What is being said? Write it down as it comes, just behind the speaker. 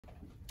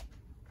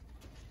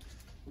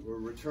We're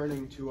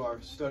returning to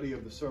our study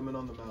of the Sermon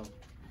on the Mount.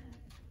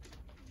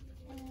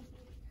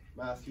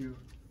 Matthew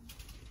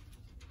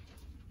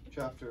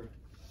chapter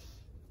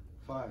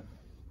 5.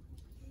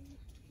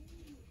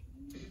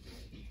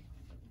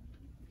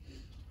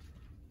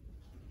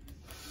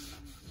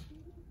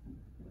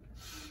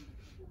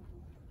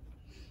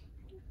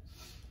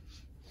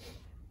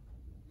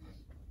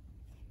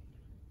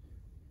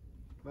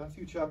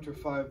 Matthew chapter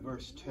 5,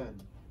 verse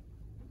 10.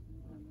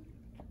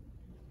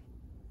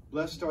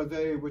 Blessed are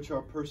they which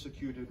are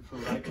persecuted for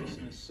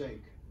righteousness'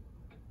 sake,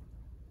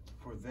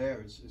 for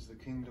theirs is the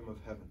kingdom of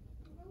heaven.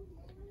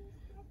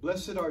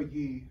 Blessed are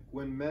ye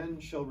when men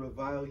shall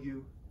revile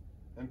you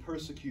and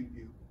persecute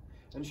you,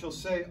 and shall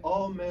say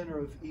all manner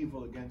of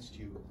evil against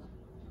you,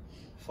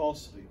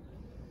 falsely,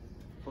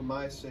 for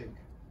my sake.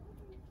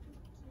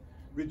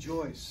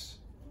 Rejoice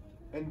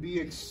and be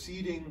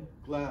exceeding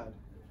glad,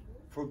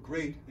 for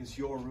great is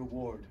your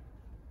reward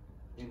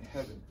in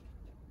heaven.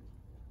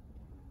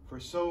 For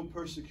so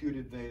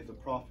persecuted they the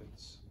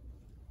prophets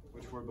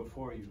which were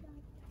before you.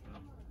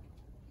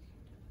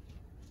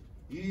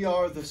 Ye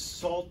are the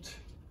salt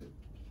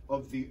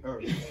of the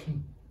earth.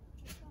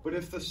 But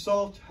if the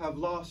salt have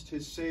lost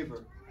his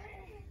savor,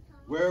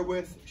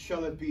 wherewith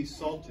shall it be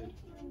salted?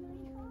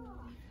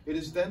 It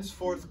is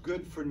thenceforth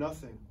good for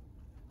nothing,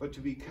 but to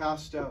be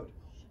cast out,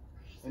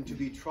 and to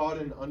be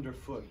trodden under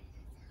foot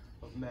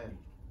of men.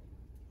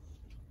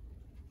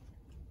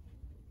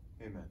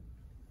 Amen.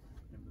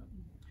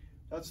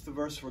 That's the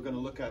verse we're going to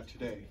look at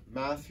today.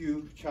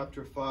 Matthew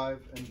chapter 5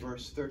 and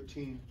verse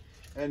 13.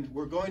 And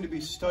we're going to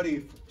be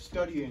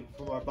studying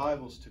from our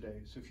Bibles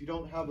today. So if you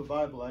don't have a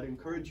Bible, I'd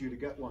encourage you to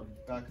get one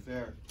back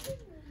there.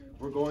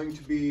 We're going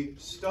to be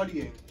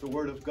studying the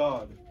Word of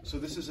God. So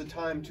this is a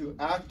time to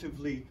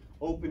actively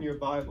open your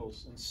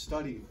Bibles and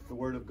study the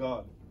Word of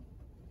God.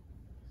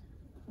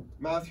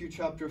 Matthew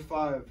chapter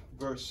 5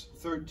 verse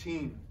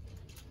 13.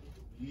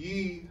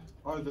 Ye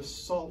are the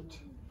salt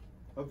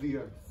of the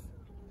earth.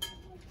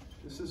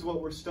 This is what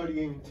we're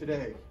studying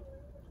today.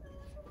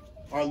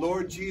 Our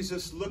Lord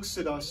Jesus looks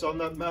at us on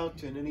that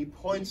mountain and he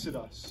points at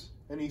us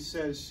and he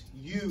says,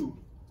 you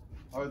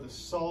are the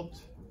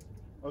salt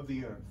of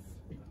the earth.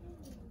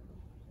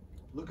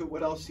 Look at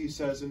what else he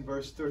says in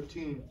verse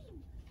 13.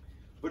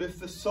 But if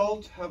the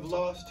salt have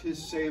lost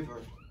his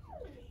savor,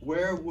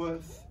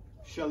 wherewith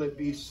shall it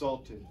be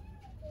salted?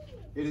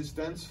 It is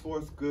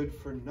thenceforth good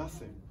for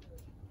nothing,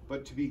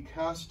 but to be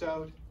cast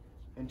out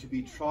and to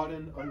be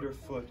trodden under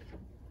foot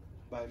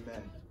by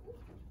men.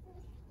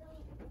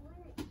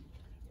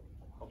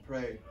 I'll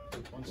pray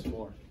once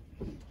more.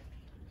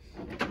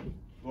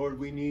 Lord,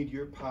 we need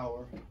your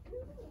power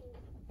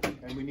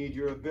and we need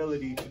your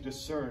ability to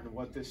discern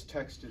what this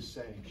text is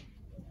saying.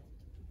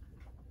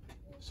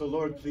 So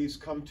Lord, please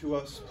come to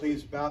us.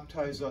 Please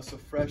baptize us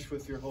afresh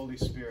with your Holy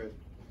Spirit.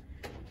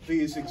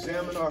 Please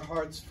examine our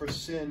hearts for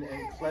sin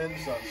and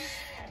cleanse us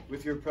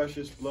with your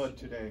precious blood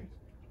today.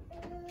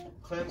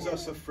 Cleanse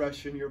us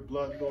afresh in your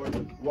blood,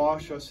 Lord.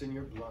 Wash us in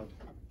your blood.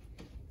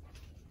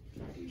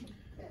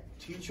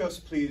 Teach us,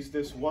 please,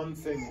 this one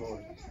thing,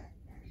 Lord.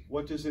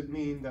 What does it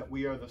mean that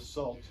we are the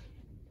salt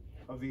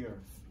of the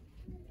earth?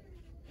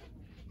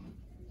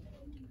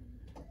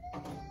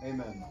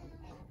 Amen.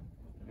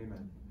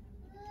 Amen.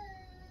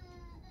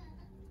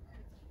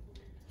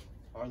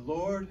 Our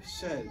Lord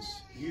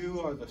says, you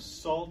are the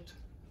salt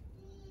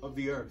of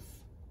the earth.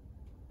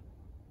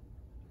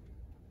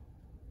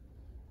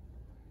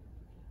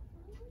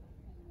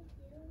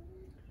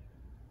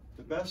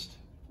 The best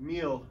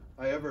meal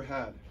I ever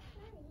had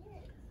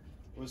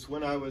was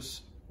when I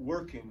was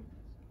working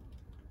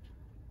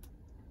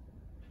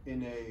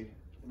in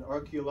an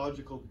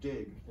archaeological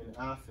dig in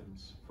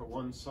Athens for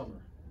one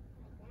summer.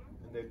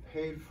 And they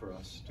paid for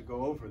us to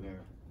go over there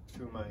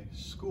through my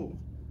school.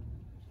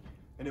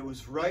 And it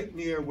was right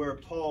near where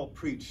Paul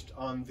preached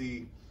on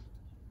the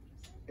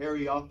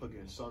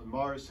Areopagus on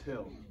Mars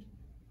Hill.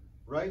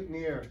 Right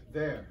near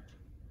there.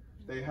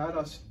 They had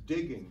us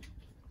digging.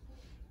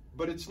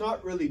 But it's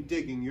not really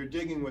digging. You're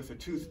digging with a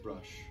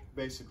toothbrush,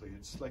 basically.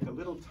 It's like a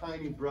little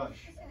tiny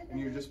brush, and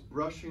you're just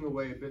brushing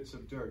away bits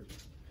of dirt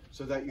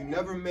so that you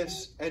never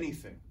miss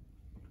anything.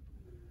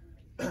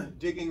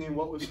 Digging in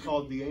what was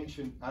called the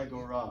ancient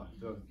Agora,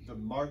 the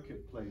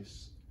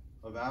marketplace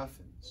of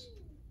Athens.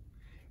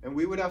 And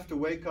we would have to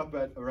wake up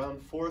at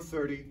around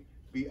 4:30,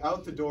 be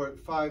out the door at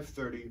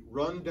 5:30,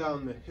 run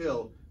down the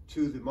hill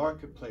to the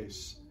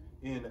marketplace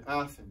in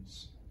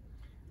Athens.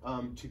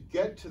 To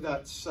get to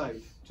that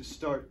site, to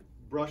start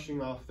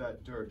brushing off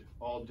that dirt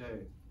all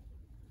day.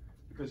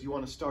 Because you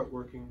want to start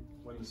working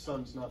when the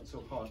sun's not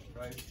so hot,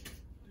 right?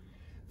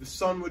 The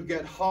sun would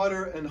get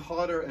hotter and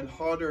hotter and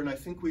hotter, and I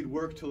think we'd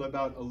work till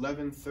about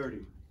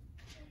 11:30.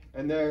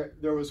 And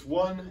there was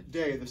one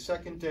day, the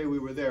second day we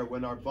were there,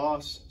 when our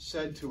boss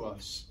said to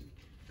us,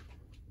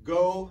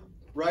 go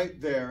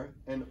right there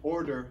and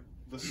order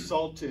the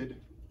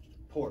salted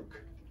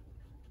pork.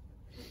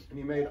 And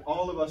he made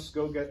all of us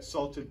go get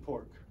salted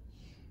pork.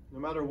 No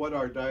matter what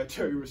our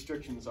dietary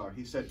restrictions are.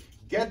 He said,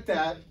 get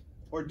that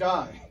or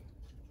die.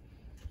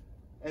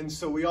 And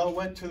so we all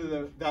went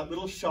to that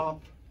little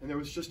shop, and there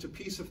was just a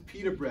piece of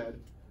pita bread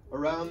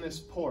around this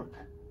pork.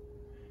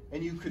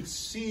 And you could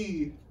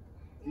see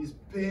these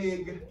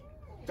big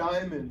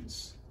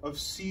diamonds of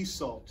sea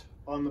salt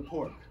on the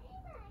pork.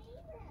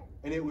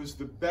 And it was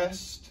the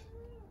best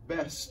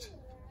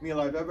meal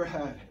I've ever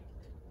had.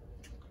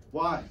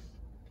 Why?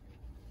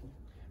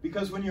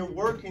 Because when you're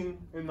working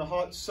in the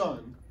hot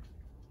sun,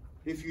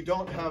 if you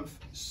don't have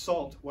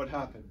salt, what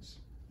happens?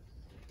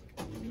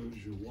 You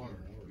lose your water.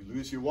 You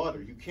lose your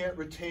water. You can't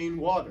retain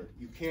water.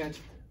 You can't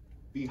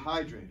be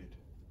hydrated.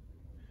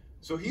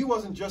 So he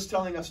wasn't just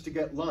telling us to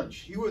get lunch.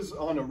 He was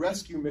on a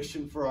rescue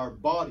mission for our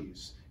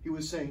bodies. He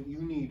was saying, you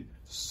need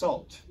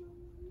salt.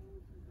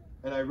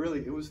 And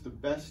it was the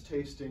best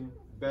tasting,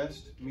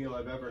 best meal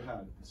I've ever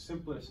had. The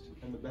simplest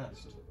and the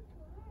best.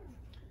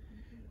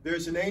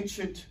 There's an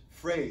ancient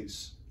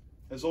phrase,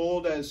 as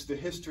old as the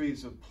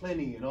histories of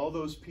Pliny and all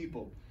those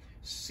people.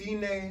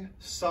 Sine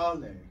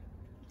sale,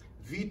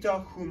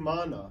 vita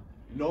humana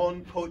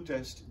non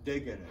potest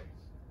degere.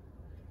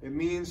 It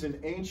means in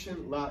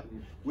ancient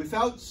Latin,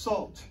 without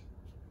salt,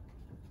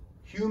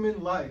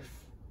 human life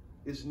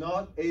is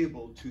not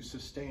able to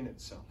sustain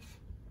itself.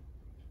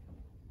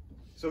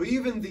 So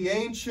even the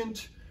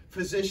ancient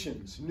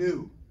physicians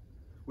knew,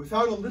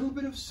 without a little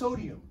bit of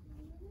sodium,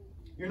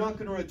 you're not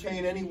going to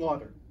retain any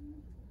water.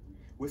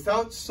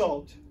 Without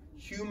salt,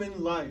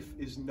 human life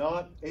is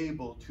not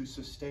able to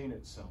sustain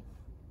itself.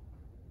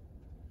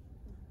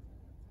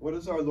 What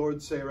does our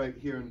Lord say right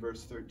here in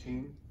verse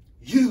 13?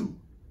 You,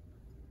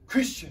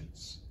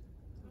 Christians,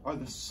 are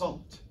the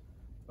salt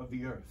of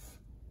the earth.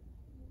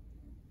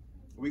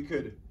 We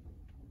could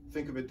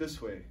think of it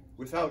this way.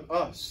 Without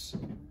us,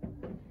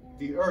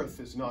 the earth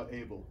is not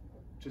able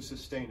to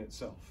sustain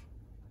itself.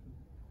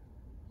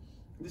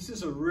 This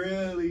is a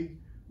really,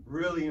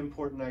 really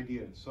important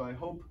idea. So I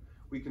hope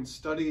we can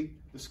study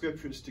the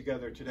scriptures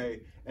together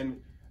today.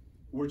 And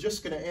we're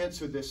just going to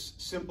answer this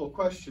simple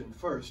question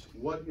first.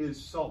 What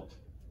is salt?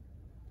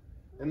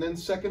 And then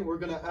second, we're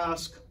going to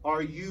ask,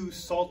 are you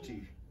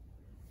salty?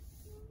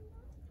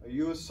 Are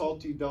you a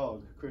salty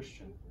dog,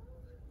 Christian?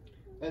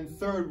 And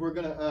third, we're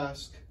going to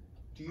ask,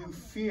 do you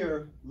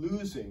fear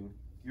losing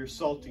your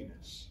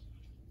saltiness?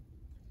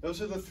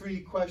 Those are the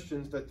three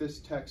questions that this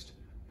text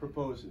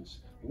proposes.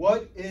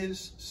 What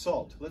is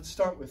salt? Let's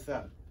start with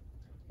that.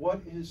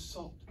 What is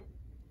salt?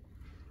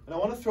 And I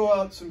want to throw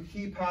out some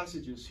key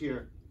passages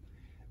here.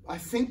 I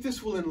think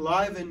this will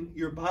enliven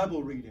your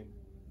Bible reading.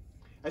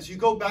 As you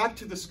go back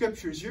to the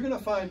scriptures, you're going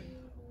to find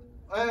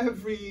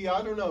every,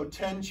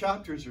 10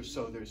 chapters or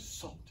so, there's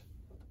salt.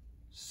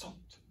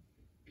 Salt.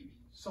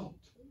 Salt.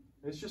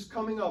 And it's just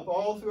coming up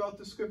all throughout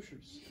the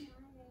scriptures.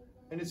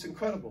 And it's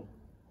incredible.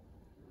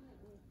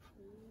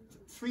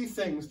 Three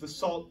things the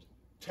salt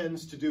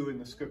tends to do in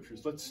the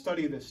scriptures. Let's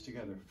study this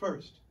together.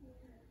 First,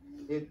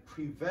 it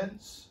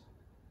prevents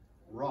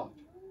rot.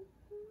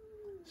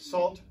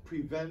 Salt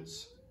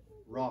prevents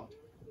rot.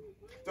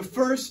 The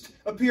first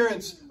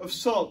appearance of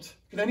salt,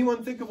 can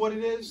anyone think of what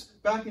it is?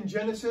 Back in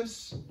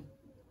Genesis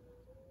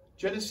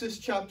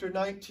chapter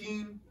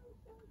 19.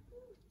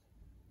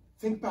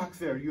 Think back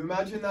there. You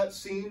imagine that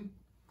scene?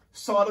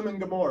 Sodom and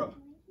Gomorrah.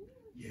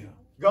 Yeah.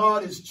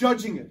 God is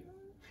judging it.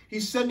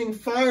 He's sending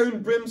fire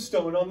and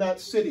brimstone on that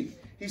city.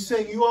 He's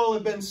saying, you all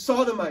have been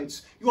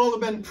sodomites. You all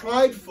have been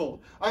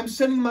prideful. I'm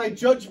sending my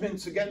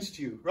judgments against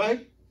you,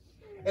 right?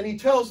 And he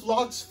tells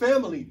Lot's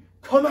family,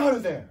 come out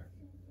of there.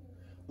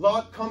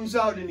 Lot comes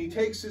out and he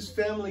takes his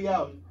family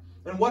out.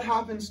 And what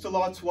happens to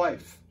Lot's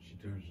wife? She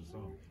turns to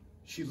salt.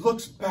 She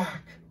looks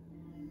back.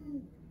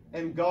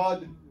 And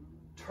God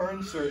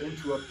turns her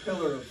into a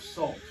pillar of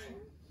salt.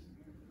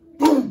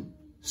 Boom!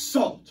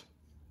 Salt.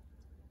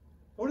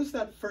 What does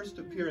that first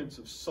appearance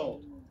of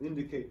salt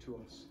indicate to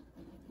us?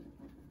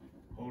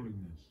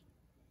 Holiness.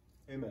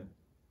 Amen.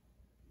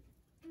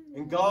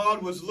 And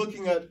God was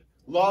looking at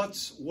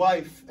Lot's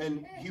wife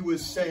and he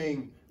was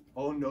saying,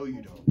 oh no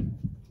you don't.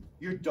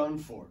 You're done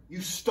for.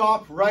 You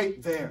stop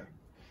right there.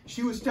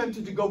 She was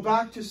tempted to go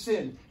back to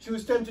sin. She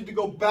was tempted to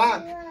go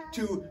back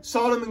to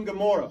Sodom and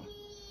Gomorrah.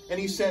 And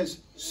he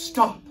says,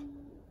 stop.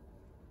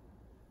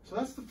 So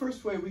that's the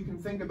first way we can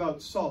think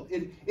about salt.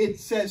 It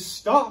says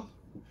stop.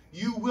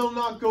 You will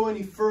not go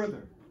any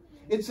further.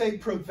 It's a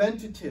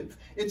preventative.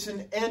 It's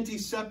an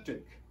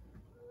antiseptic.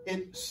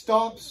 It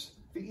stops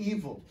the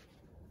evil.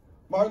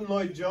 Martin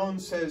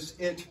Lloyd-Jones says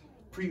it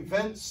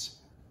prevents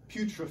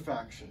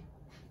putrefaction.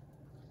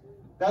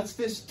 That's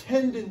this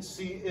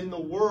tendency in the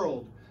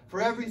world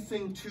for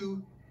everything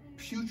to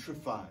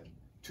putrefy,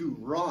 to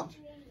rot,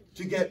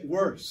 to get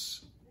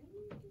worse.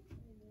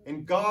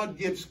 And God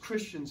gives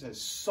Christians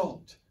as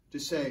salt to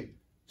say,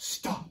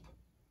 stop,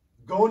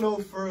 go no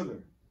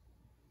further.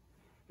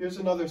 Here's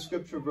another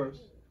scripture verse.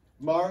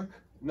 Mark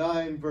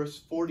 9, verse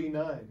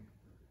 49.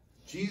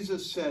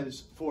 Jesus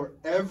says, for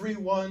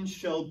everyone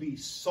shall be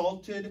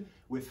salted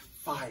with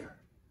fire,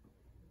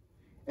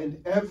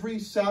 and every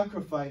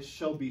sacrifice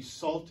shall be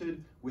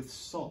salted with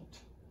salt.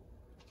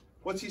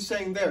 What's he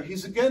saying there?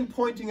 He's again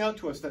pointing out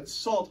to us that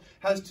salt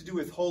has to do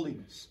with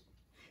holiness.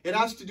 It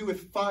has to do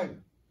with fire.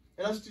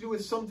 It has to do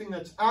with something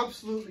that's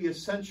absolutely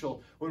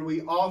essential when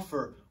we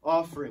offer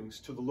offerings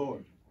to the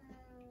Lord.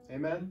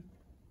 Amen?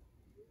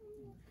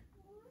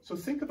 So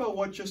think about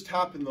what just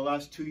happened the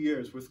last 2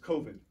 years with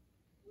COVID.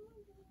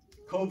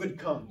 COVID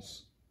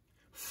comes.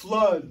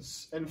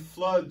 Floods and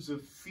floods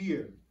of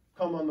fear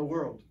come on the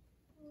world.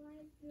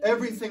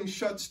 Everything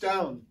shuts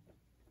down.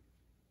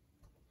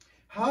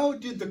 How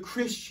did the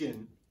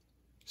Christian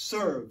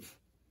serve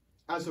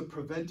as a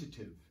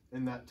preventative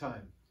in that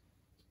time?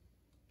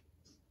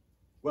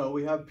 Well,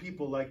 we have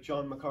people like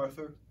John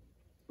MacArthur.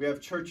 We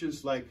have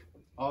churches like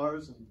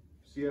ours and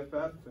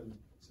CFF, and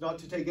it's not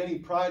to take any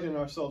pride in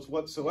ourselves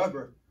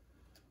whatsoever,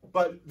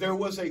 but there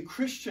was a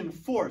Christian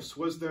force,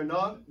 was there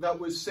not, that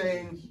was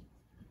saying,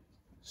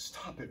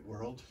 stop it,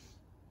 world.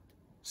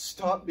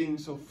 Stop being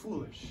so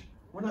foolish.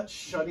 We're not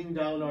shutting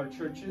down our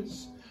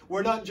churches.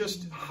 We're not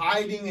just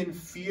hiding in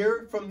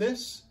fear from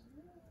this,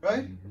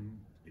 right?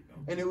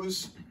 And it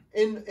was,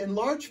 in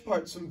large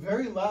part, some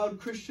very loud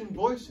Christian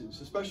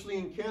voices, especially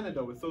in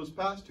Canada with those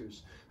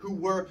pastors, who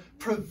were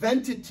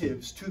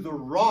preventatives to the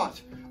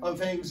rot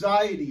of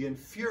anxiety and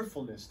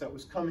fearfulness that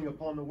was coming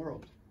upon the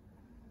world.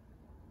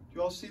 Do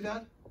you all see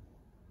that?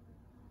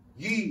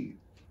 Ye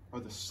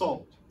are the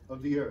salt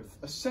of the earth.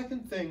 A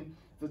second thing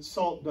that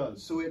salt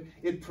does. So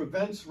it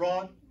prevents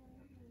rot.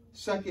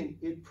 Second,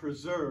 it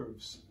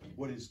preserves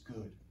what is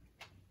good.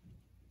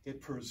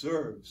 It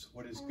preserves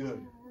what is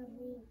good.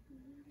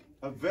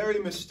 A very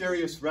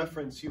mysterious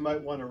reference you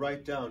might want to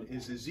write down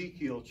is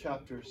Ezekiel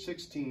chapter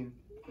 16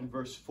 and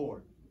verse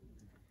 4,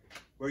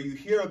 where you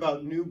hear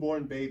about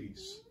newborn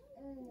babies.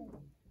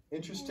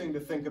 Interesting to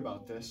think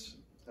about this,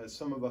 as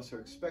some of us are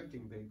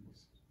expecting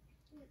babies.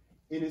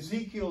 In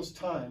Ezekiel's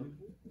time,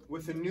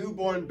 with a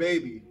newborn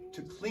baby,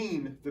 to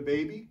clean the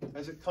baby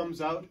as it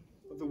comes out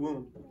of the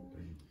womb,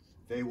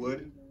 they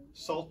would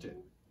salt it.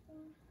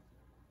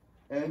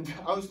 And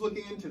I was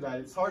looking into that.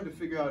 It's hard to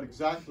figure out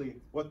exactly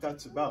what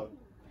that's about.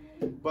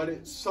 But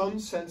it's some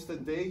sense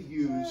that they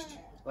used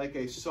like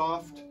a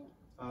soft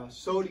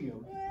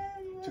sodium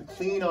to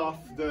clean off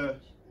the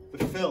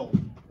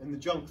film and the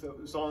junk that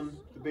was on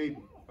the baby,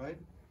 right?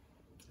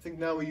 I think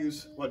now we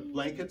use, what,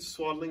 blankets,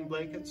 swaddling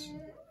blankets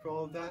for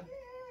all of that?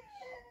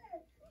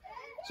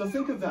 So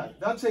think of that.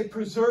 That's a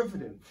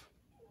preservative.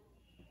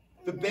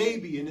 The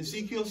baby in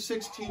Ezekiel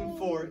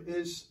 16:4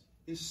 is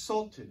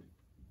salted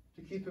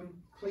to keep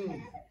him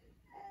clean.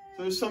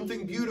 So there's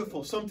something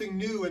beautiful, something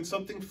new, and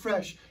something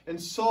fresh.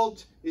 And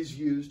salt is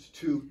used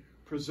to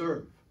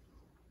preserve.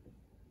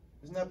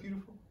 Isn't that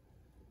beautiful?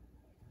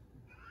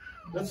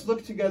 Let's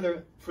look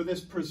together for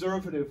this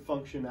preservative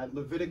function at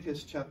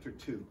Leviticus chapter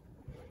 2.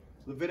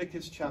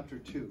 Leviticus chapter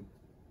 2.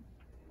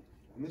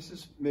 And this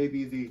is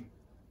maybe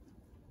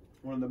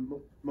one of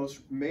the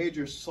most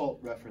major salt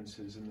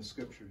references in the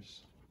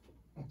scriptures.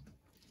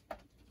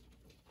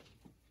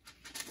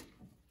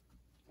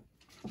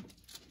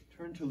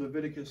 Turn to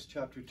Leviticus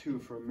chapter 2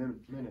 for a minute.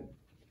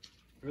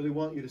 I really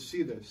want you to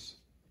see this.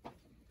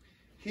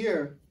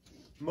 Here,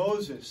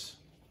 Moses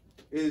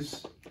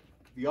is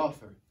the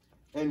author,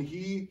 and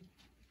he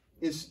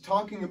is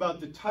talking about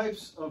the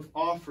types of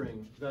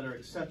offering that are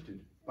accepted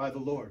by the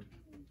Lord.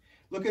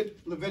 Look at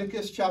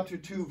Leviticus chapter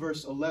 2,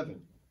 verse 11.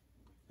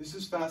 This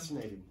is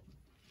fascinating.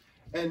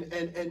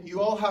 And you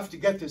all have to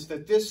get this,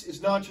 that this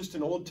is not just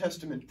an Old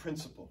Testament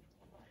principle.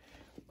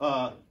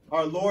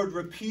 Our Lord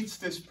repeats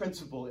this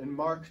principle in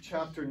Mark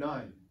chapter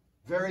 9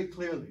 very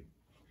clearly.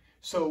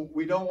 So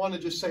we don't want to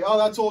just say, oh,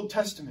 that's Old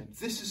Testament.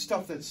 This is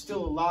stuff that's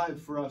still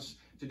alive for us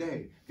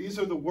today. These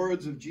are the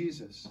words of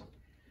Jesus.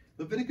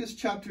 Leviticus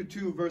chapter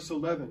 2 verse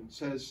 11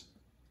 says,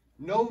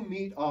 no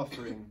meat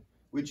offering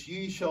which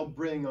ye shall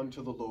bring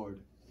unto the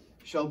Lord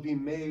shall be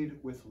made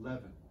with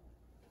leaven.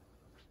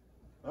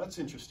 Well, that's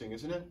interesting,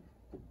 isn't it?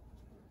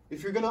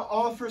 If you're going to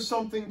offer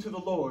something to the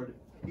Lord,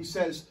 he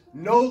says,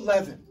 no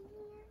leaven.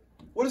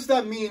 What does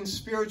that mean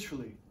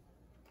spiritually?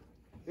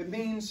 It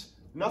means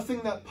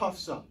nothing that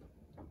puffs up.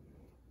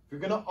 If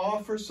you're going to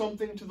offer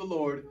something to the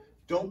Lord,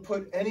 don't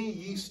put any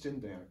yeast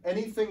in there,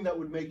 anything that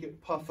would make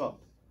it puff up.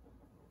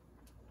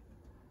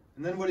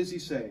 And then what does he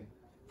say?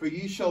 For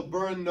ye shall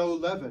burn no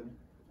leaven,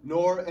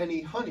 nor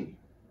any honey,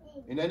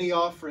 in any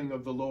offering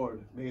of the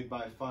Lord made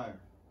by fire.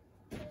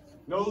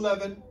 No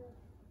leaven,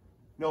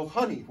 no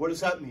honey. What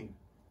does that mean?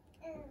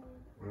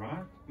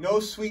 Rot? No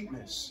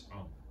sweetness.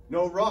 Oh.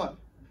 No rot.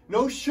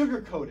 No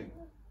sugar coating.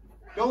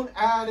 Don't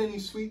add any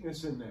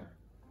sweetness in there.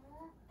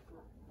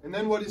 And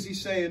then what does he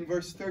say in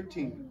verse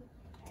 13?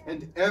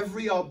 And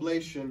every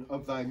oblation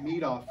of thy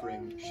meat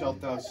offering shalt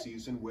thou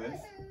season with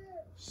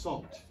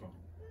salt.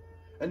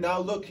 And now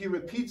look, he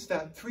repeats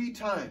that 3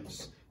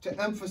 times to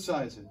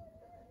emphasize it.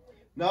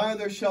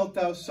 Neither shalt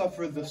thou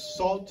suffer the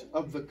salt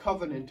of the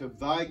covenant of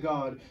thy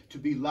God to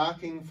be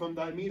lacking from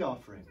thy meat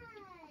offering.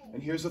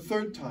 And here's a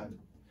 3rd time.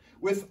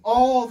 With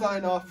all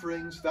thine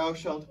offerings thou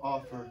shalt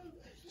offer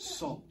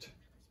salt.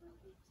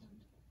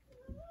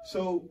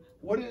 So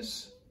what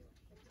is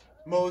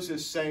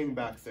Moses saying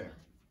back there?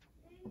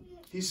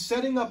 He's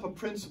setting up a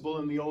principle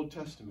in the Old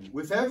Testament.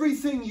 With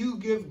everything you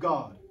give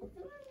God,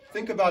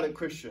 think about it,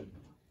 Christian.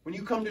 When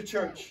you come to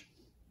church,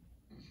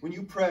 when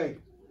you pray,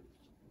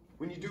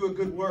 when you do a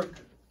good work,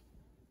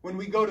 when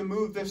we go to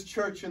move this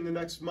church in the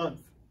next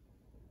month,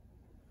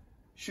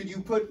 should you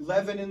put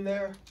leaven in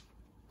there?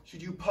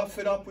 Should you puff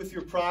it up with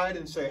your pride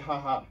and say, ha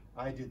ha,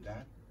 I did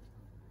that?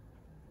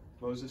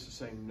 Moses is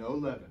saying, no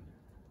leaven.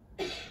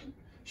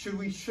 Should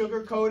we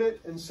sugarcoat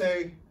it and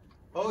say,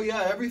 oh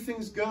yeah,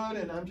 everything's good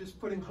and I'm just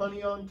putting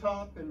honey on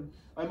top and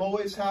I'm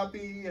always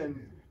happy, and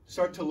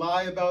start to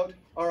lie about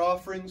our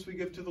offerings we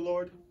give to the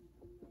Lord?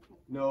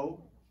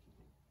 No.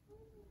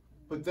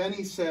 But then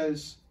he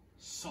says,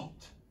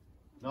 salt.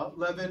 Not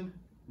leaven,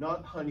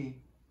 not honey,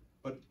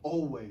 but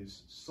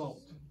always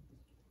salt.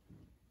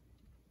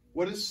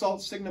 What does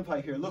salt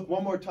signify here? Look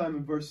one more time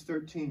in verse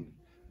 13.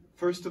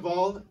 First of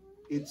all,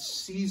 it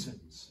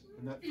seasons.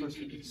 In that first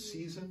word, it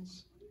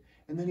seasons.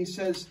 And then he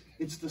says,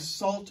 it's the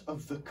salt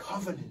of the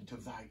covenant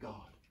of thy God.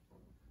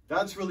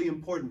 That's really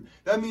important.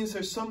 That means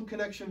there's some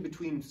connection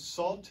between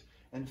salt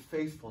and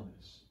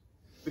faithfulness,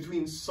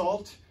 between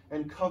salt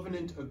and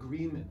covenant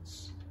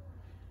agreements.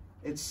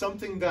 It's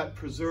something that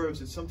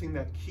preserves, it's something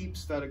that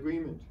keeps that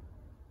agreement.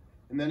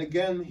 And then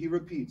again, he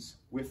repeats,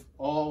 with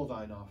all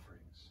thine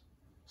offerings.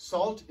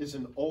 Salt is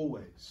an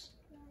always.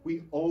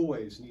 We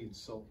always need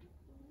salt.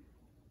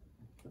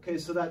 Okay,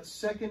 so that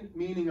second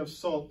meaning of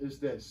salt is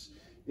this.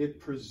 It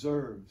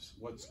preserves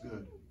what's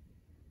good.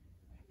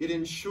 It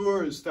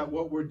ensures that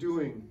what we're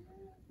doing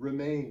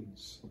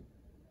remains.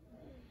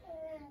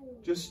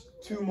 Just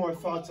two more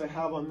thoughts I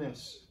have on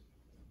this.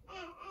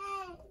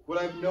 What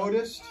I've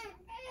noticed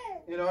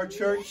in our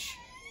church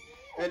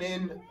and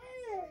in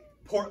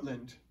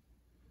Portland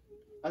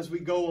as we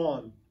go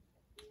on,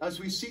 as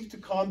we seek to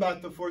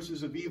combat the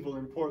forces of evil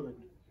in Portland,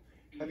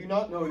 have you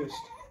not noticed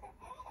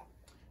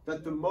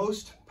that the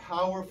most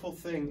powerful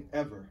thing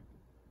ever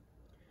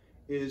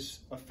is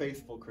a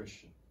faithful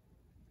Christian?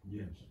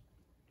 Yes.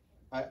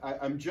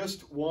 I'm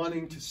just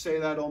wanting to say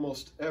that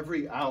almost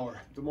every hour.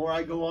 The more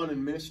I go on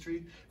in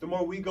ministry, the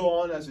more we go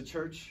on as a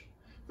church,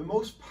 the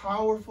most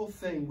powerful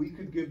thing we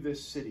could give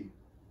this city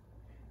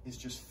is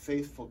just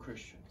faithful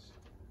Christians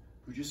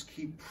who just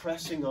keep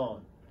pressing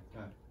on.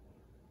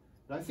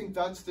 And I think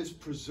that's this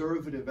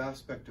preservative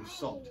aspect of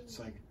salt. It's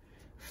like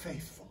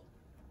faithful,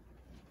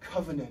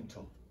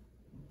 covenantal,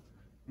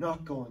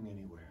 not going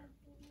anywhere,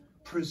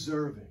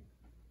 preserving.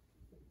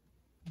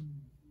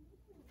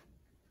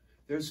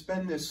 There's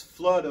been this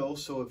flood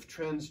also of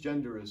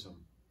transgenderism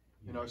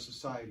in our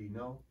society,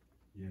 no?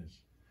 Yes.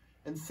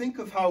 And think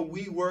of how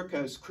we work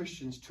as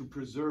Christians to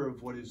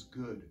preserve what is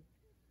good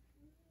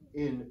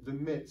in the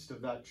midst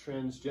of that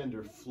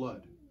transgender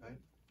flood, right?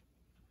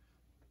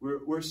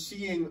 We're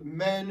seeing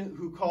men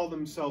who call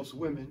themselves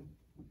women,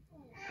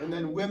 and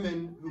then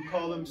women who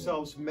call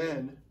themselves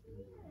men.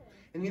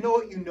 And you know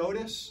what you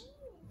notice?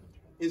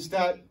 Is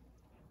that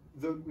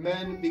the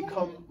men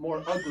become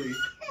more ugly,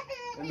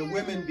 and the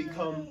women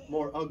become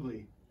more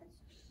ugly.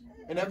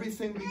 And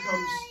everything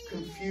becomes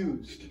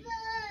confused.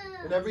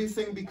 And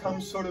everything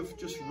becomes sort of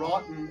just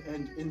rotten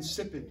and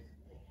insipid.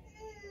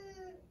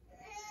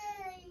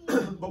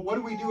 But what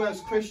do we do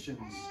as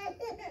Christians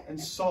and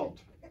salt?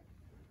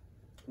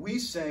 We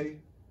say,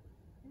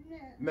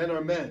 men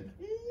are men.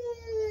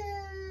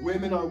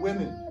 Women are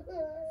women.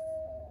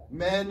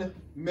 Men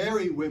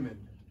marry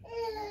women.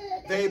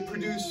 They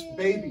produce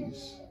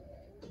babies.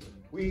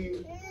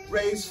 We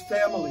raise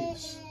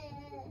families.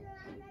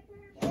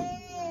 I'll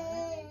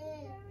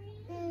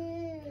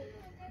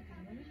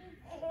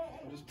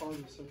just pause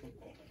a second.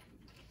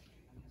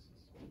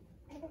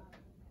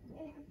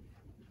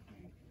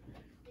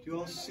 Do you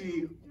all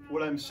see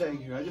what I'm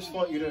saying here? I just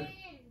want you to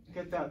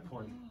get that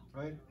point,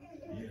 right?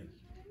 Yes.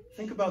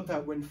 Think about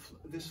that. When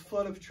this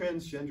flood of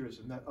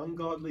transgenderism, that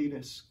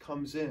ungodliness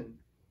comes in,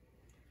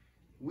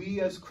 we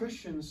as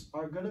Christians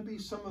are going to be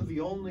some of the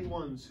only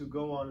ones who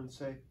go on and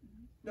say,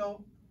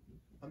 no,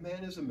 a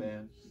man is a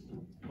man,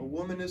 a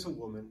woman is a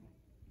woman,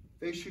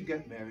 they should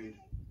get married,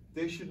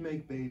 they should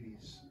make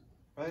babies,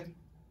 right?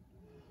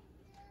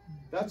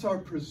 That's our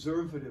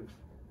preservative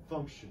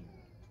function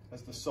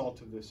as the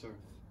salt of this earth.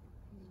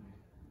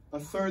 A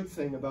third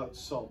thing about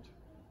salt.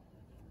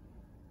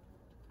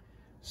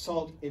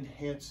 Salt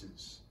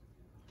enhances.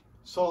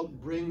 Salt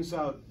brings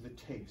out the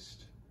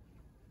taste.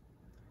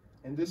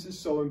 And this is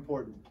so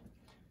important.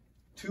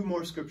 Two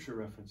more scripture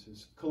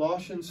references.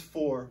 Colossians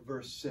 4,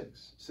 verse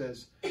 6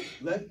 says,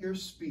 let your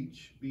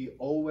speech be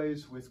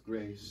always with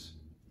grace,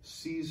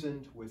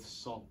 seasoned with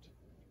salt,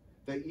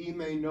 that ye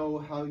may know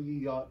how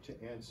ye ought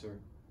to answer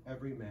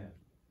every man.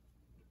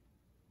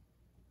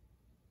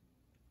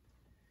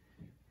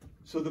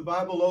 So the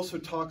Bible also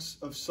talks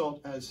of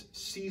salt as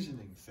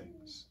seasoning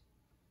things.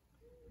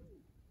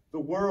 The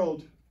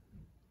world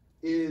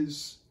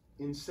is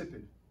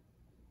insipid,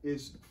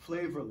 is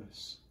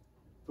flavorless.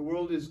 The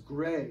world is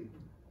gray.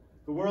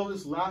 The world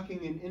is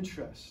lacking in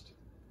interest.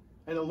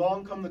 And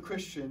along come the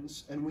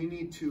Christians, and we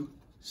need to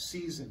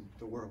season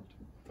the world.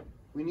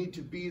 We need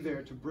to be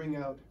there to bring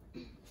out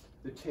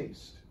the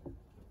taste.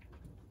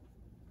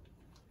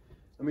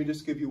 Let me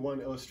just give you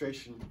one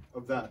illustration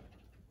of that.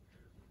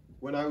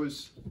 when I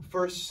was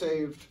first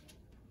saved,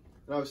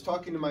 and I was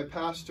talking to my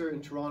pastor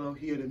in Toronto,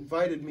 he had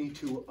invited me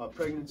to a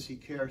pregnancy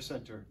care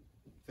center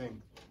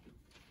thing.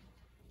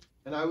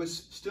 And I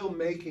was still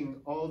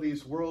making all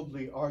these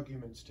worldly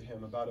arguments to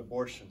him about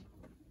abortion.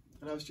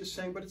 And I was just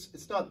saying, but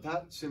it's not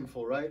that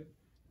sinful, right?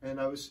 And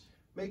I was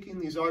making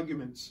these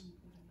arguments,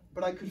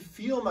 but I could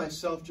feel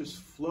myself just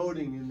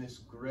floating in this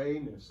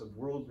grayness of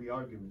worldly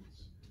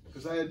arguments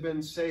because I had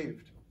been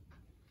saved.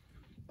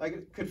 I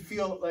could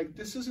feel like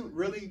this isn't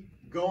really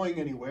going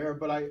anywhere,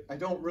 but I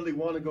don't really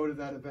want to go to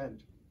that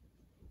event.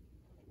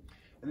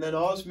 And then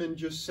Osmond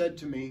just said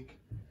to me,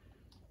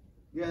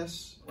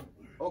 yes,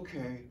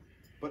 okay,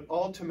 but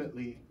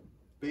ultimately,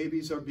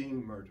 babies are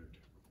being murdered.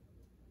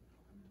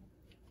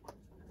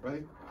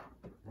 Right?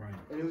 Right.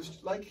 And it was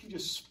like he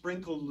just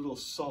sprinkled a little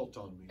salt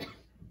on me.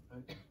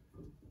 Right?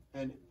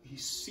 And he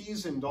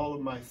seasoned all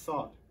of my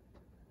thought.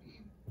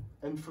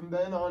 And from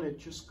then on, it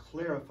just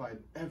clarified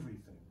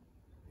everything.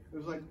 It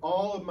was like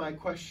all of my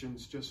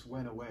questions just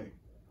went away.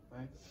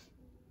 Right?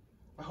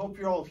 I hope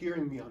you're all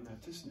hearing me on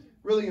that. This is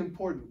really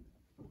important.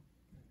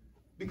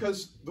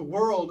 Because the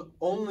world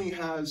only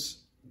has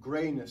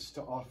grayness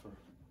to offer.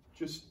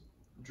 Just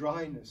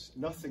dryness,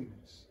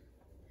 nothingness.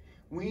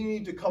 We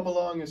need to come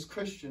along as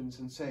Christians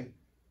and say,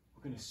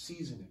 we're going to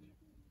season it.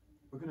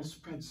 We're going to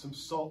spread some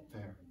salt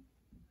there.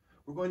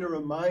 We're going to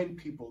remind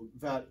people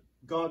that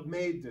God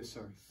made this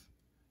earth,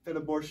 that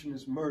abortion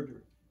is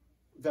murder.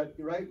 That,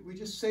 right? We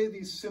just say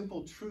these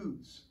simple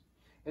truths,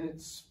 and it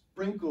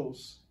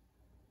sprinkles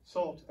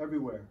salt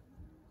everywhere.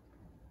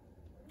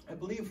 I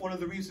believe one of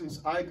the reasons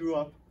I grew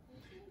up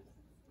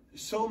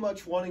so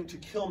much wanting to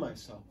kill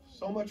myself,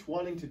 so much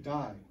wanting to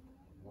die,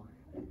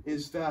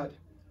 is that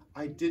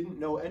I didn't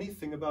know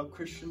anything about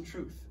Christian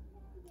truth.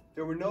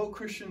 There were no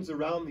Christians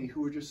around me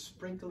who were just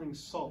sprinkling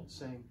salt,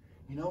 saying,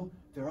 you know,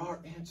 there are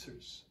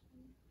answers.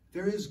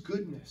 There is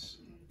goodness.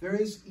 There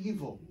is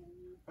evil,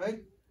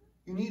 right?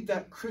 You need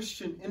that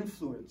Christian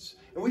influence.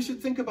 And we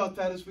should think about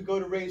that as we go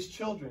to raise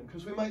children,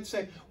 because we might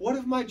say, what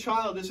if my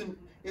child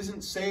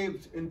isn't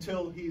saved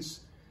until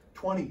he's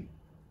 20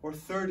 or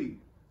 30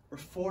 or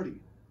 40?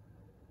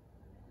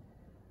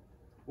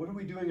 What are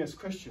we doing as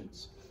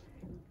Christians?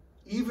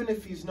 Even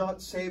if he's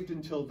not saved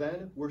until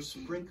then, we're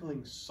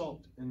sprinkling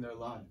salt in their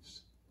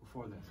lives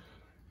before then.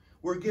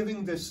 We're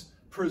giving this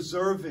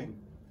preserving,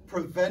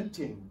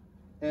 preventing,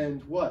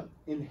 and what?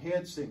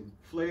 Enhancing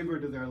flavor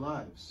to their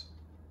lives.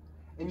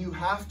 And you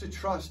have to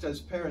trust as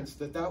parents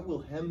that that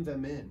will hem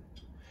them in.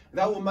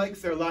 That will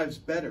make their lives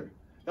better.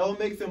 That will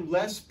make them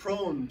less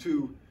prone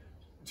to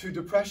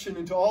depression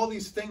and to all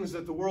these things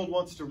that the world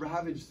wants to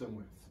ravage them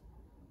with.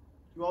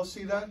 You all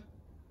see that?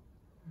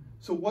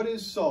 So what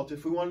is salt?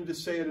 If we wanted to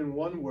say it in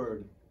one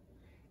word,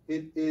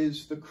 it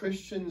is the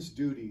Christian's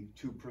duty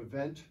to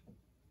prevent,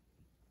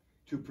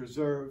 to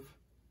preserve,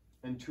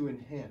 and to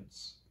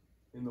enhance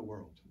in the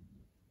world.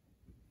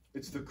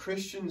 It's the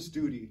Christian's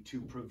duty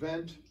to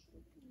prevent,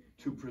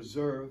 to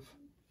preserve,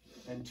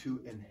 and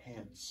to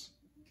enhance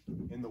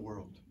in the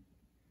world.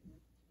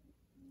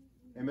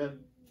 Amen?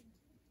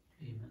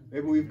 Amen.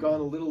 Maybe we've gone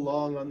a little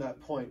long on that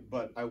point,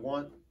 but I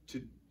want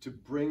to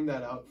bring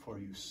that out for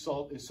you.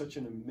 Salt is such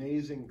an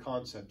amazing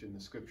concept in the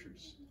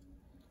scriptures.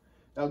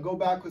 Now go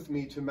back with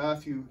me to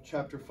Matthew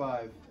chapter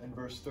 5 and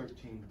verse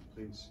 13,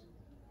 please.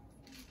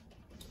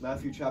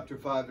 Matthew chapter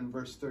 5 and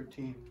verse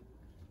 13.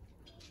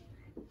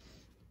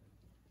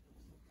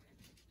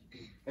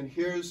 And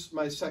here's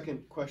my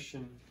second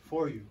question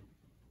for you.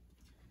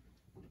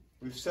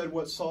 We've said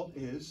what salt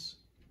is.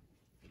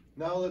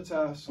 Now let's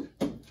ask,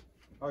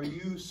 are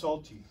you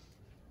salty?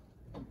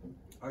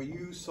 Are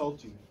you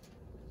salty?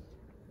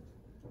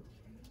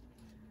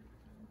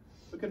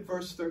 Look at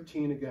verse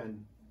 13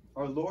 again.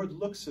 Our Lord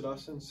looks at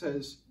us and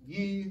says,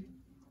 ye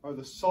are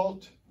the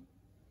salt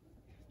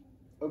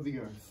of the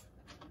earth.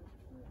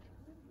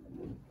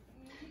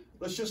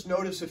 Let's just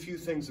notice a few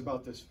things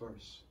about this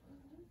verse.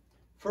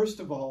 First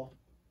of all,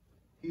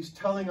 he's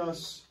telling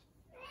us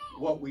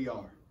what we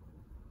are.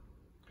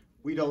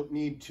 We don't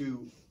need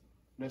to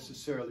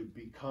necessarily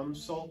become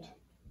salt.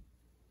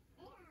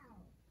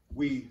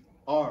 We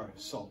are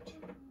salt.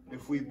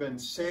 If we've been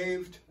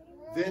saved,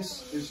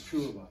 this is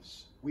true of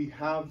us. We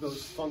have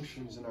those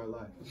functions in our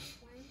lives.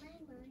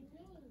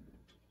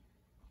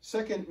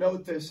 Second,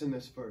 note this in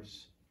this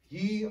verse.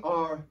 Ye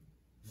are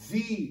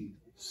the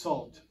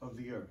salt of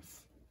the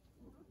earth.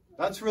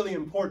 That's really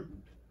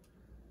important.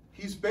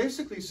 He's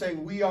basically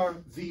saying we are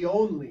the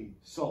only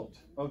salt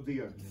of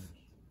the earth.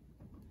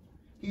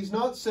 He's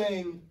not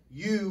saying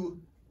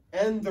you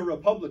and the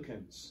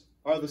Republicans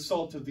are the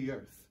salt of the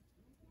earth.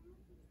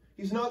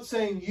 He's not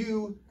saying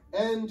you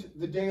and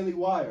the Daily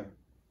Wire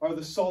are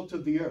the salt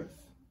of the earth.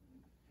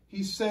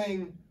 He's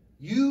saying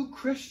you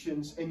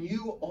Christians and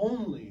you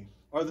only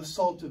are the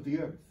salt of the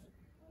earth.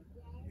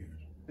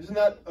 Isn't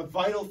that a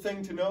vital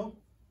thing to know?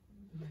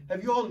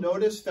 Have you all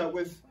noticed that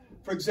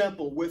for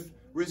example, with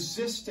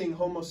resisting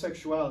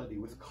homosexuality,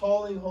 with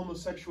calling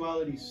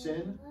homosexuality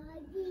sin,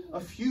 a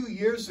few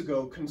years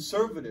ago,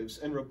 conservatives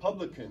and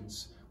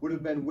Republicans would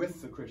have been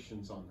with the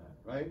Christians on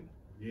that, right?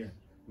 Yeah.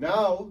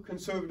 Now,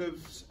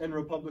 conservatives and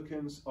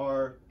Republicans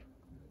are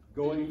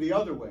going the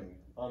other way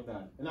on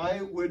that. And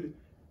I would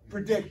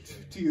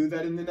predict to you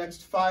that in the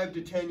next 5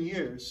 to 10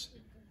 years,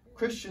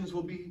 Christians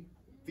will be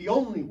the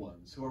only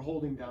ones who are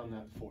holding down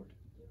that fort.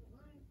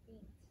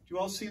 Do you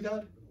all see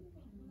that?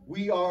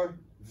 We are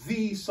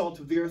the salt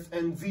of the earth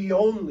and the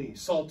only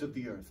salt of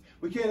the earth.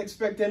 We can't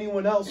expect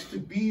anyone else to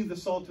be the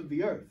salt of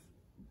the earth.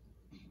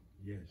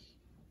 Yes.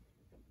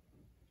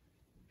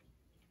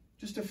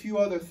 Just a few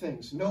other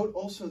things. Note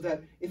also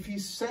that if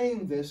he's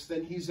saying this,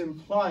 then he's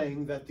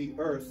implying that the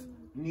earth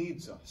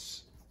needs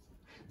us.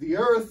 The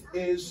earth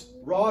is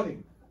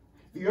rotting.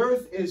 The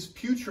earth is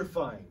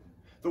putrefying.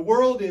 The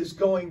world is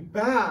going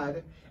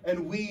bad,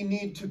 and we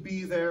need to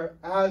be there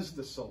as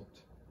the salt.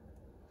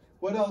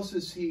 What else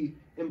is he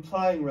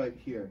implying right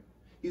here?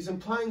 He's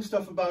implying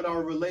stuff about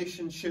our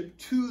relationship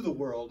to the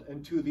world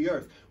and to the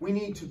earth. We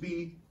need to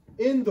be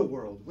in the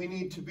world. We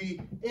need to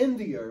be in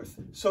the earth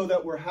so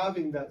that we're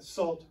having that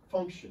salt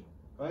function,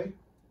 right?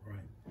 Right.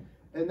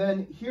 And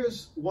then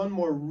here's one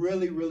more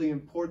really, really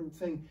important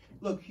thing.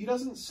 Look, he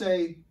doesn't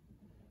say,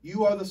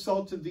 you are the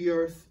salt of the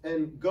earth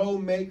and go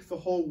make the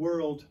whole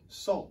world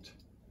salt.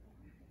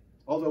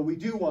 Although we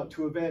do want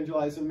to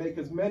evangelize and make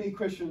as many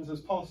Christians as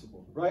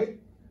possible, right?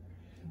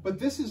 But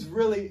this is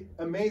really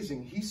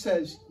amazing. He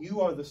says,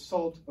 you are the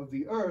salt of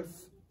the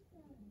earth.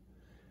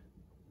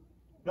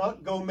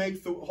 Not go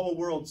make the whole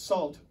world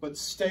salt, but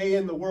stay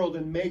in the world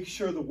and make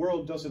sure the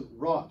world doesn't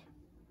rot.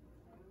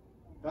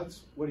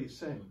 That's what he's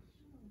saying.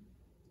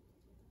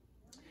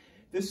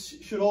 This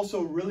should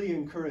also really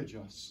encourage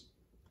us,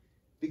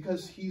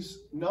 because he's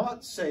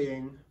not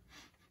saying,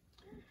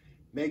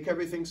 make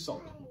everything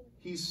salt.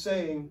 He's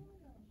saying,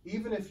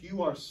 even if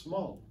you are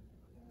small,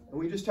 and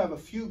we just have a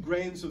few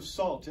grains of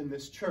salt in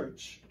this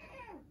church,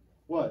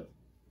 what?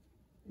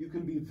 You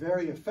can be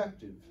very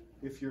effective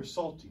if you're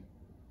salty,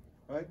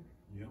 right?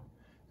 Yeah.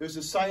 There's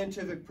a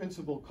scientific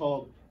principle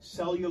called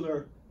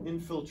cellular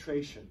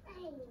infiltration.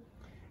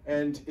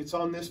 And it's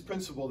on this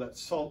principle that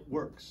salt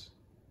works.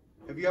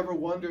 Have you ever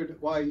wondered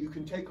why you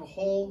can take a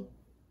whole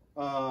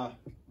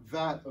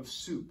vat of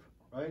soup,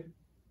 right?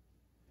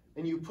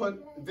 And you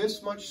put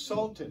this much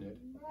salt in it,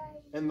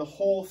 and the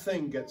whole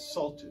thing gets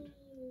salted,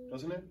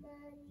 doesn't it?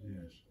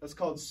 Yes. That's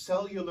called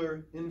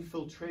cellular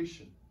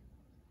infiltration.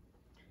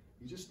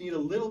 You just need a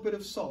little bit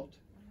of salt,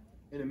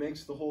 and it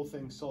makes the whole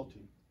thing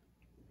salty.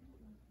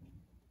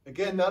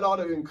 Again, that ought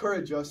to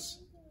encourage us.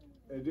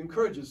 It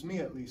encourages me,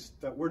 at least,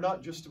 that we're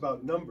not just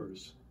about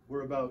numbers.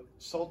 We're about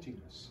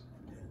saltiness.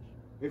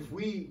 If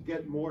we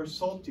get more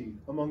salty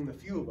among the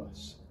few of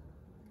us,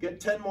 get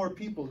 10 more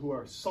people who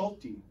are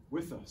salty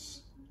with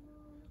us,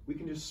 we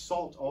can just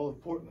salt all of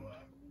Portland.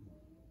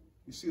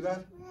 You see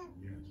that?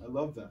 Yes. I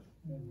love that.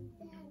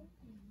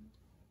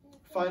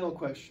 Final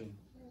question.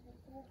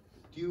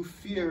 Do you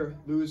fear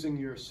losing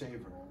your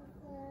savor?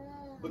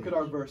 Look at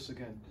our verse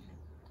again.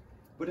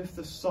 But if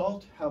the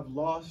salt have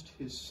lost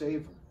his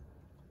savor,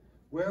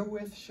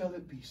 wherewith shall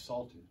it be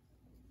salted?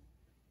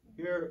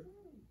 Here,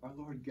 our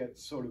Lord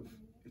gets sort of,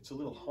 it's a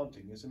little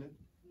haunting, isn't it?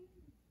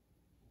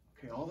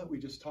 Okay, all that we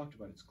just talked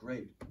about, it's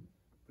great.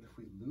 But if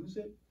we lose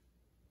it,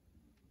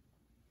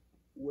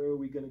 where are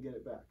we going to get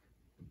it back?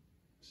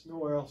 There's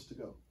nowhere else to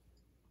go.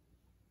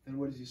 Then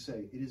what does he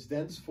say? It is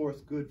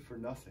thenceforth good for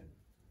nothing,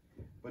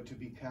 but to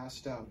be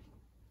cast out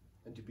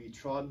and to be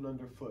trodden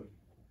under foot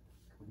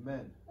of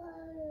men.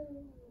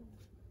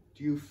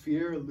 Do you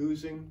fear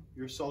losing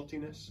your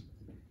saltiness?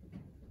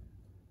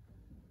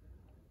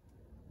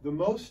 The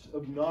most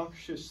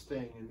obnoxious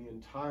thing in the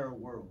entire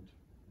world,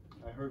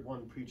 I heard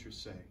one preacher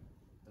say,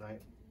 and I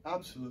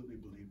absolutely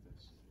believe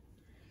this,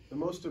 the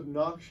most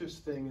obnoxious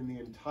thing in the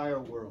entire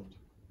world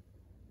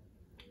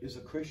is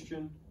a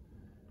Christian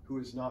who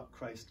is not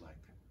Christ-like.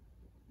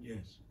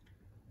 Yes.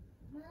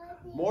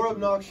 More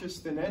obnoxious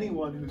than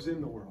anyone who's in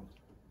the world.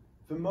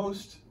 The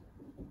most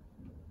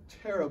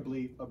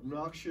terribly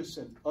obnoxious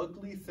and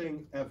ugly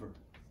thing ever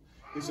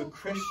is a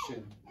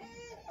Christian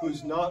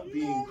who's not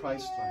being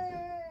Christ-like.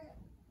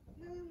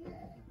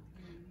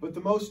 But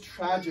the most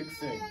tragic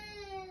thing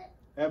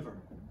ever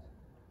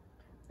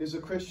is a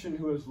Christian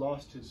who has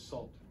lost his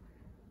salt.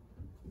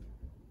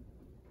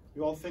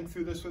 You all think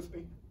through this with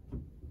me?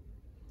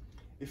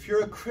 If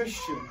you're a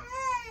Christian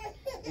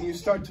and you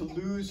start to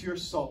lose your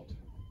salt,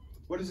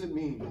 what does it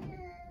mean?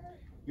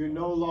 You're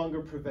no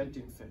longer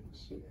preventing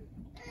things.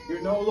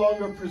 You're no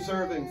longer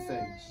preserving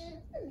things.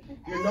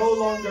 You're no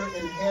longer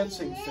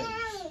enhancing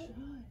things.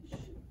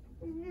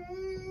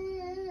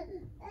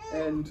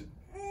 And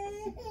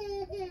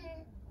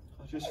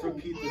I'll just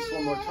repeat this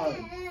one more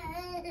time.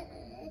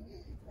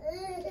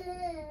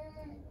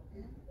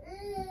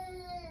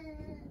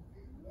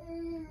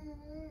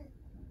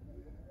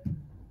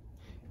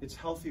 It's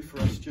healthy for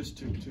us just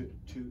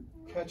to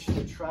catch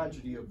the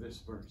tragedy of this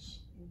verse.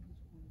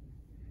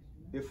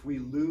 If we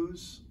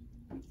lose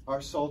our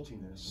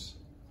saltiness,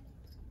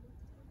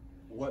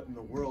 what in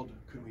the world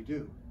can we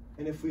do?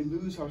 And if we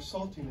lose our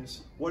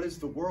saltiness, what is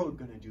the world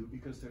going to do?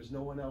 Because there's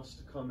no one else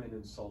to come in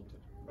and salt it,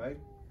 right?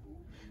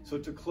 So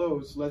to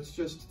close, let's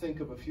just think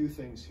of a few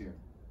things here.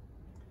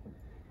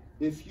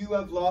 If you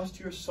have lost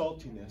your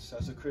saltiness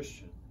as a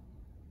Christian,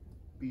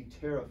 be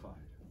terrified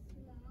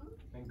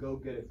and go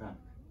get it back.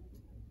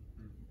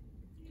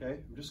 Okay?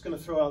 I'm just going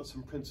to throw out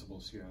some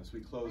principles here as we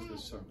close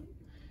this sermon.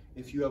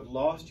 If you have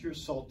lost your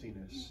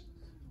saltiness,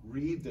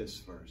 read this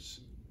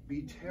verse.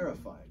 Be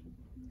terrified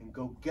and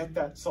go get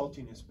that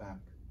saltiness back,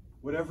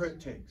 whatever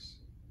it takes.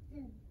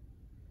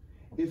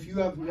 If you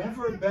have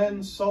never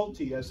been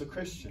salty as a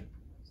Christian,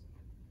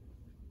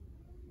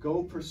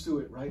 go pursue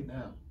it right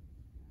now.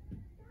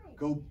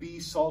 Go be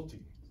salty.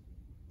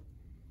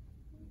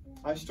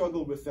 I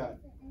struggled with that.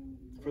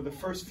 For the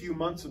first few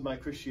months of my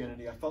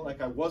Christianity, I felt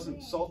like I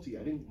wasn't salty.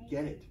 I didn't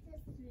get it.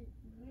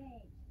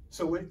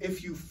 So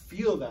if you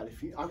feel that,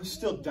 I was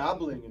still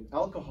dabbling in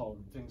alcohol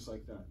and things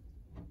like that.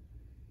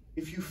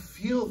 If you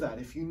feel that,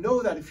 if you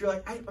know that, if you're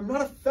like, I'm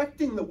not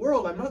affecting the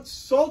world, I'm not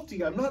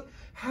salty, I'm not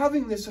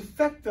having this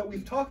effect that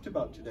we've talked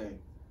about today,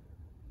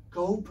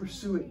 go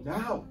pursue it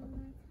now.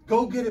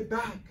 Go get it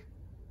back.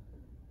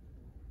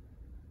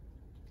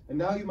 And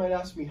now you might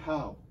ask me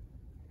how.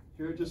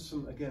 Here are just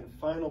some, again,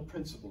 final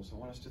principles I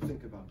want us to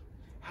think about.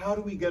 How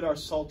do we get our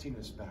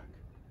saltiness back?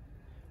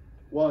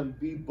 One,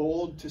 be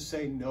bold to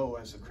say no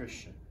as a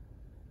Christian.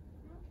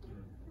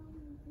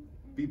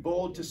 Be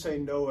bold to say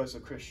no as a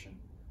Christian.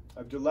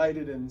 I've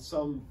delighted in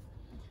some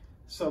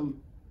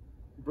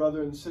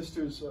brother and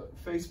sisters'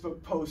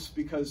 Facebook posts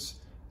because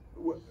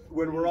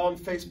when we're on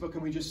Facebook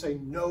and we just say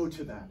no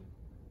to that.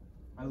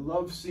 I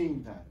love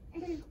seeing that.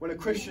 When a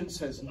Christian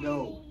says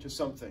no to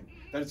something,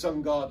 that it's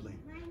ungodly,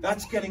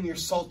 that's getting your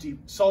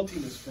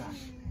saltiness back.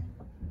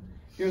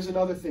 Here's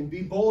another thing.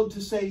 Be bold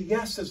to say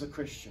yes as a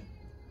Christian.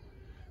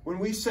 When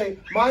we say,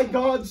 my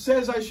God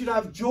says I should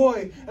have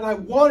joy, and I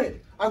want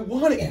it. I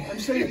want it. I'm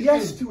saying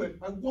yes to it.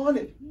 I want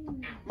it.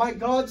 My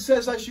God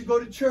says I should go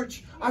to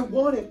church. I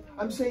want it.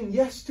 I'm saying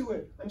yes to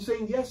it. I'm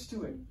saying yes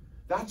to it.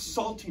 That's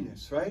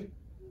saltiness, right?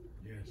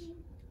 Yes.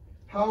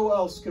 How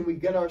else can we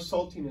get our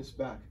saltiness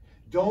back?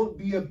 Don't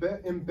be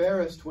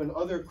embarrassed when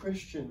other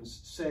Christians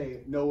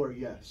say no or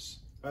yes,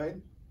 right?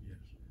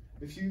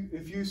 Yes.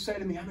 If you say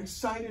to me, I'm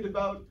excited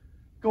about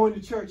going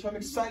to church, I'm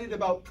excited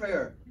about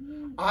prayer,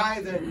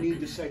 I then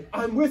need to say,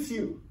 I'm with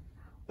you.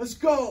 Let's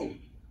go.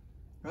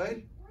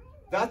 Right?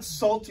 That's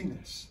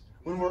saltiness.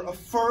 When we're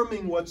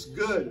affirming what's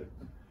good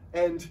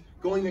and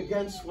going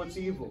against what's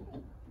evil.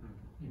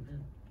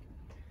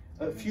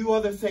 A few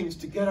other things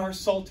to get our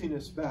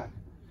saltiness back.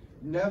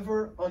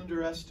 Never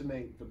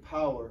underestimate the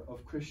power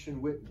of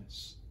Christian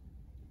witness.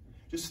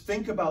 Just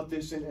think about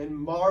this and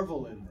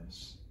marvel in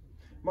this.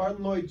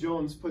 Martin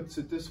Lloyd-Jones puts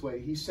it this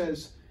way. He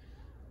says,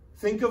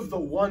 think of the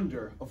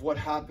wonder of what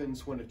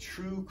happens when a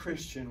true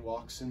Christian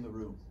walks in the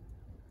room.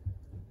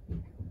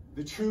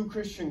 The true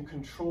Christian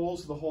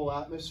controls the whole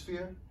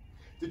atmosphere.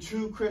 The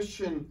true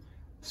Christian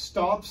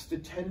stops the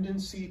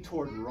tendency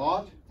toward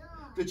rot.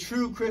 The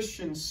true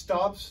Christian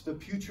stops the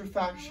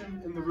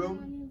putrefaction in the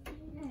room.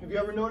 Have you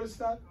ever noticed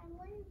that?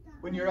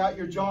 When you're at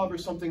your job or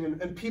something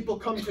and people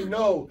come to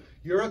know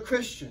you're a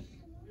Christian,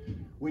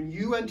 when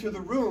you enter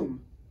the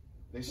room,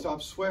 they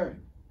stop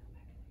swearing.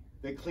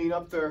 They clean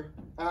up their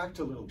act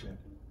a little bit.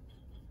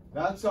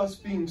 That's us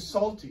being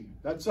salty.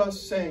 That's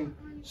us saying,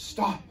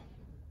 stop.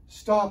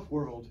 Stop,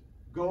 world.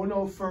 Go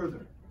no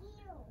further.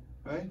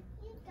 Right?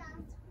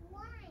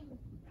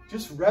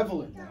 Just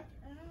revel in that.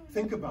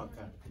 Think about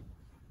that.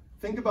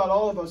 Think about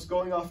all of us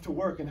going off to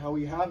work and how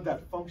we have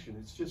that function.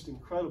 It's just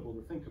incredible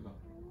to think about.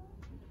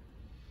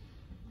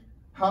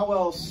 How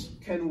else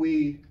can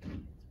we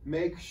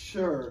make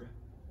sure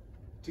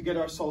to get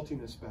our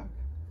saltiness back?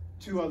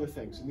 Two other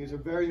things, and these are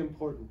very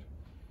important.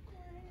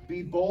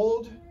 Be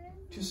bold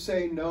to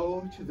say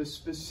no to the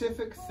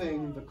specific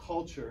thing the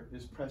culture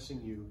is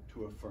pressing you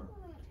to affirm.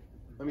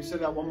 Let me say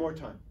that one more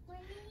time.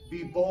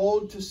 Be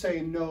bold to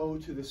say no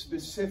to the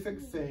specific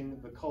thing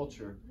the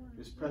culture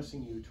is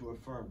pressing you to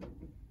affirm.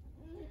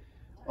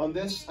 On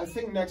this, I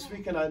think next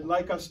week, and I'd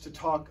like us to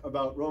talk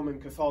about Roman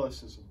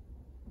Catholicism.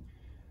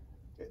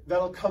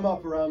 That'll come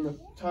up around the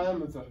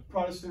time of the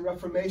Protestant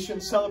Reformation,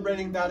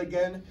 celebrating that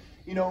again.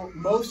 You know,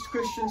 most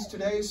Christians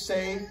today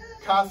say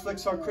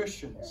Catholics are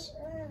Christians,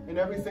 and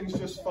everything's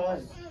just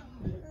fine.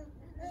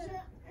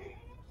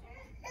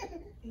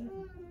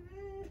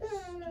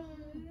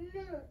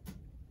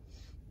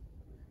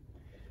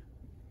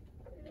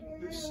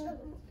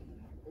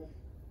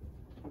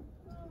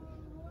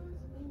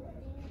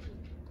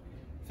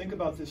 Think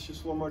about this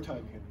just one more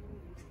time here.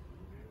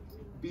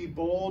 Be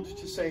bold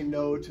to say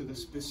no to the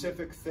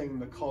specific thing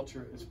the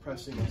culture is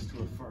pressing us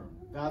to affirm.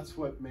 That's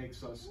what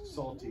makes us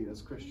salty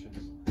as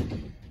Christians.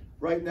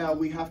 Right now,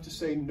 we have to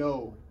say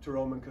no to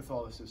Roman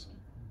Catholicism.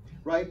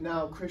 Right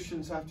now,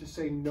 Christians have to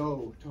say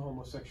no to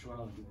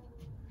homosexuality.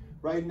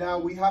 Right now,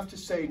 we have to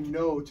say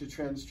no to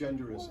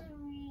transgenderism.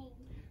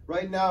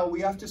 Right now,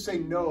 we have to say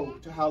no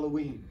to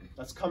Halloween.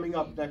 That's coming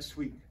up next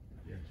week.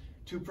 Yes.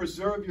 To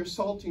preserve your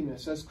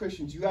saltiness as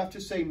Christians, you have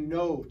to say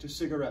no to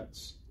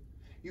cigarettes.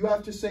 You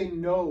have to say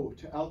no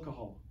to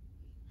alcohol,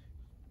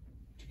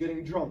 to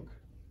getting drunk.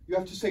 You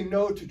have to say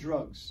no to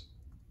drugs.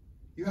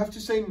 You have to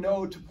say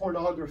no to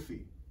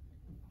pornography.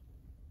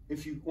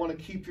 if you want to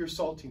keep your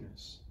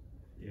saltiness.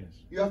 Yes.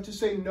 You have to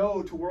say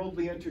no to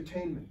worldly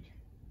entertainment.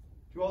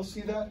 Do you all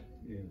see that?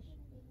 Yes.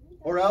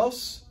 Or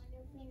else,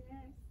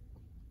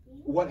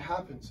 what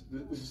happens?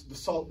 The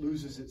salt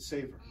loses its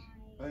savor,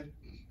 right?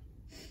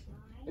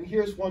 And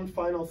here's one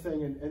final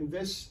thing, and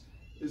this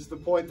is the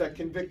point that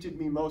convicted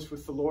me most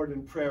with the Lord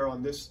in prayer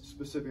on this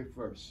specific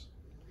verse.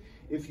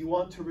 If you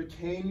want to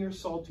retain your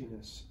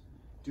saltiness,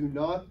 do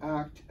not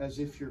act as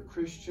if your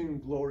Christian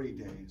glory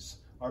days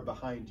are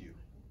behind you.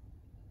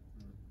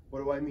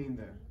 What do I mean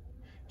there?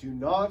 Do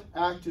not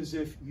act as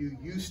if you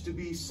used to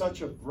be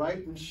such a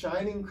bright and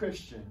shining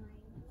Christian,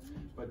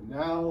 but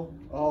now,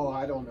 oh,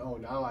 I don't know,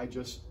 now I've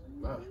just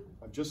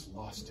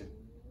lost it.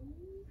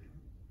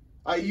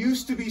 I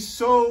used to be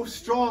so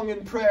strong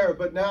in prayer,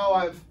 but now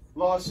I've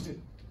lost it.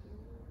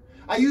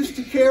 I used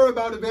to care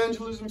about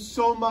evangelism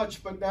so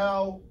much, but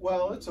now,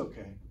 well, it's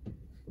okay.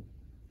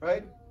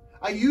 Right?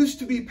 I used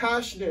to be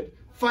passionate,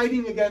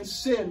 fighting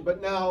against sin,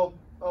 but now,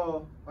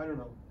 oh, I don't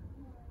know.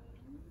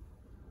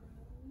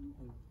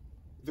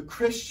 The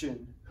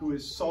Christian who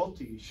is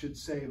salty should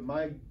say,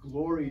 my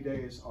glory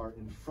days are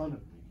in front of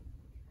me.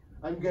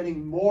 I'm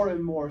getting more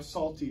and more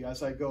salty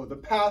as I go. The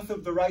path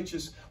of the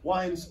righteous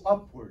winds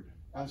upward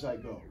as I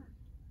go.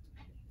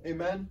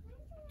 Amen?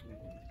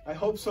 I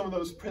hope some of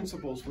those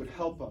principles would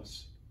help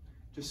us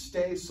to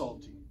stay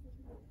salty,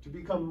 to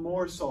become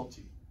more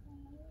salty,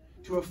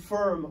 to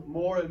affirm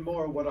more and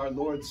more what our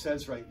Lord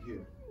says right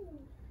here.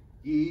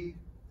 Ye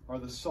are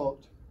the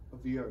salt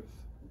of the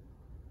earth.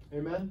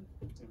 Amen?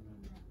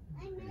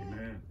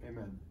 Amen.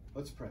 Amen.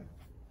 Let's pray.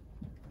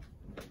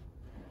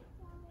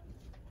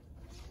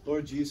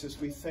 Lord Jesus,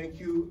 we thank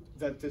you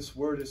that this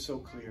word is so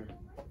clear.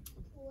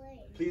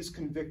 Please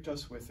convict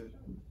us with it.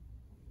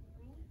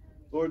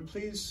 Lord,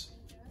 please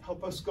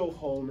help us go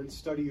home and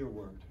study your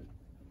word.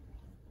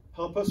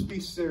 Help us be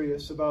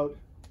serious about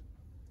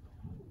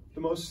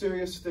the most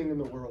serious thing in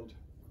the world,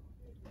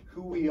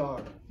 who we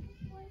are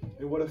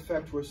and what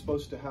effect we're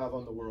supposed to have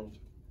on the world.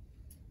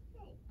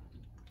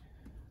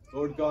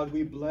 Lord God,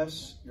 we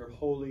bless your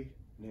holy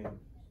name.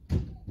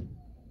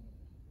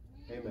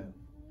 Amen.